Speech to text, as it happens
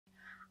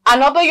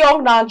Another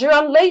young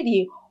Nigerian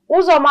lady,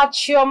 Uzoma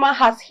Chioma,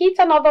 has hit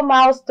another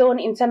milestone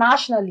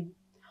internationally.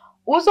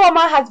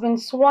 Uzoma has been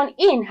sworn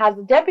in as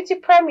the Deputy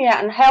Premier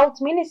and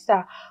Health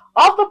Minister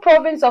of the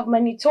province of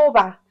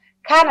Manitoba,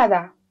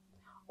 Canada.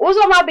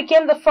 Uzoma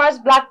became the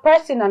first black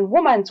person and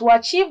woman to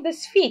achieve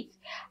this feat,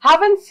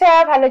 having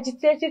served her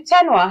legislative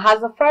tenure as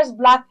the first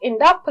black in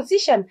that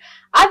position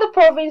at the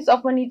province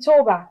of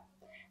Manitoba.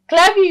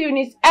 Clevie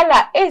Eunice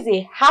Ella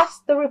Eze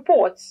has the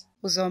report.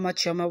 Uzoma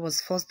Chioma was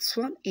first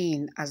sworn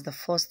in as the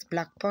first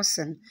black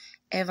person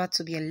ever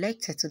to be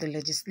elected to the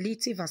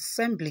Legislative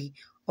Assembly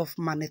of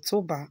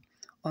Manitoba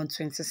on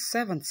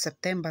 27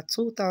 September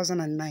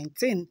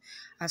 2019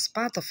 as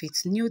part of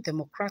its new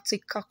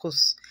Democratic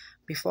Caucus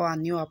before a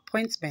new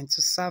appointment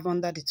to serve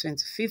under the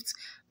 25th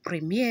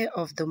Premier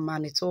of the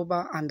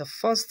Manitoba and the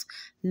First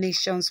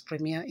Nations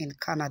Premier in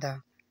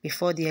Canada.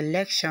 Before the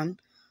election,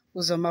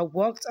 Uzoma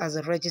worked as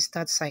a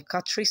registered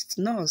psychiatrist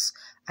nurse,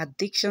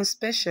 addiction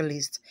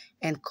specialist,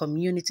 and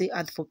community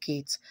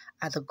advocate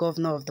at the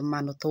Governor of the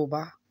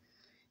Manitoba.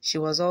 She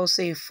was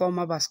also a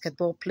former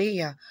basketball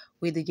player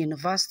with the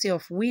University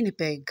of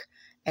Winnipeg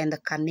and the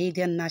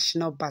Canadian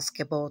national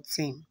basketball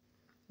team.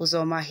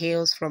 Uzoma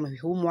hails from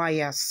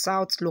Umuahia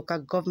South local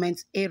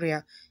government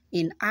area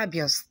in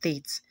Abia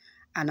State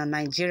and a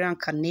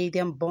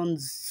Nigerian-Canadian-born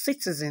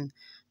citizen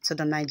to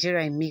the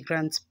Nigerian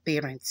immigrant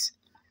parents.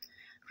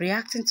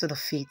 Reacting to the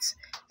feat,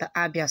 the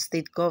Abia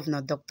State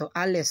Governor, Dr.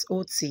 Alex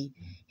Oti,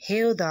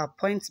 hailed the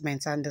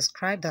appointment and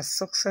described the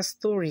success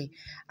story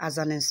as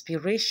an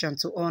inspiration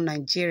to all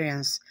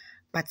Nigerians,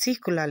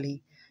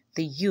 particularly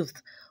the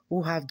youth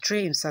who have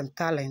dreams and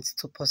talents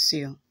to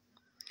pursue.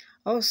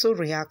 Also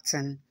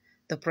reacting,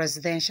 the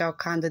presidential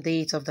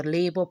candidate of the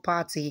Labour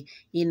Party,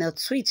 in a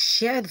tweet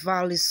shared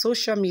via his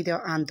social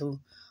media handle,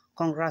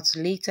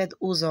 congratulated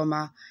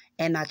Uzoma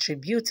and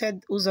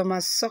attributed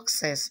Uzoma's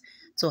success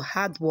to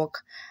hard work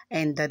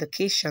and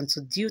dedication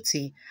to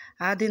duty,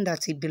 adding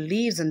that he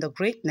believes in the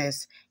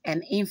greatness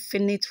and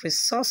infinite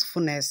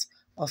resourcefulness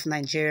of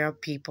Nigerian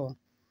people.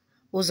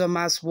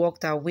 Uzoma has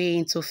worked her way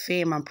into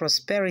fame and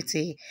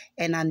prosperity,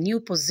 and her new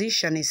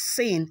position is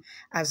seen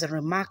as a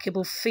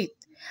remarkable feat,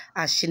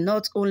 as she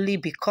not only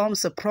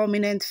becomes a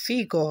prominent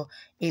figure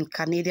in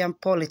Canadian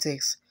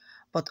politics,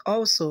 but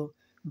also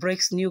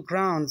breaks new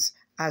grounds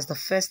as the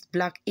first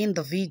black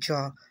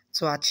individual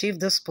to achieve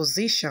this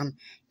position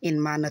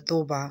in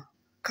Manitoba,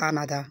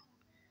 Canada.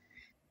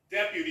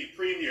 Deputy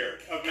Premier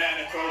of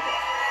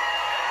Manitoba.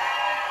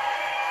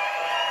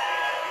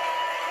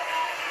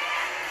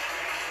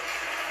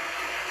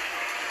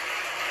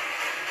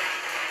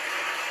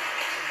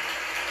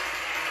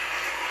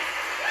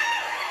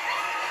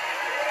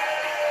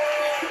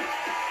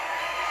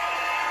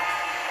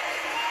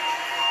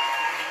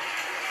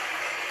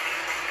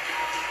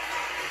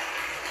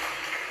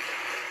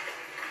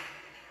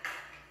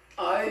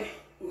 I,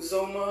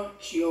 Uzoma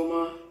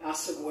Chioma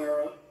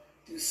Asagwara,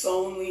 do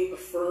solemnly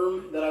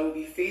affirm that I will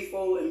be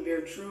faithful and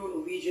bear true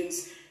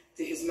allegiance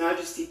to His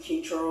Majesty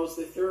King Charles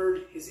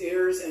III, his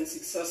heirs and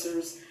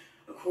successors,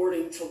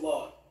 according to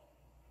law.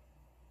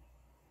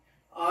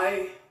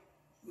 I,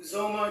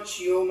 Uzoma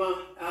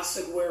Chioma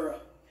Asagwara,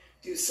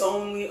 do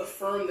solemnly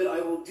affirm that I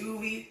will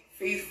duly,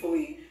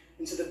 faithfully,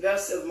 and to the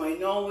best of my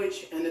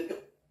knowledge and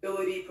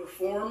ability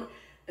perform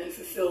and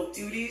fulfill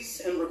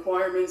duties and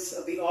requirements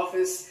of the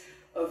office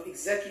of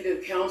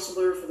Executive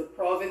Councillor for the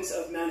Province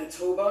of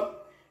Manitoba,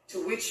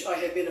 to which I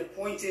have been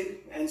appointed,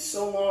 and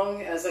so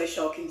long as I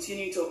shall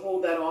continue to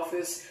hold that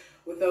office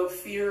without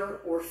fear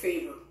or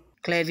favor.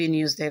 Clevie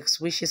News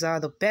Desk wishes her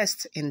the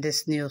best in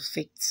this new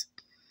feat.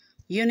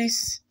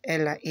 Eunice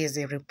Ella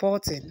Eze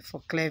reporting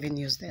for Clevie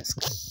News Desk.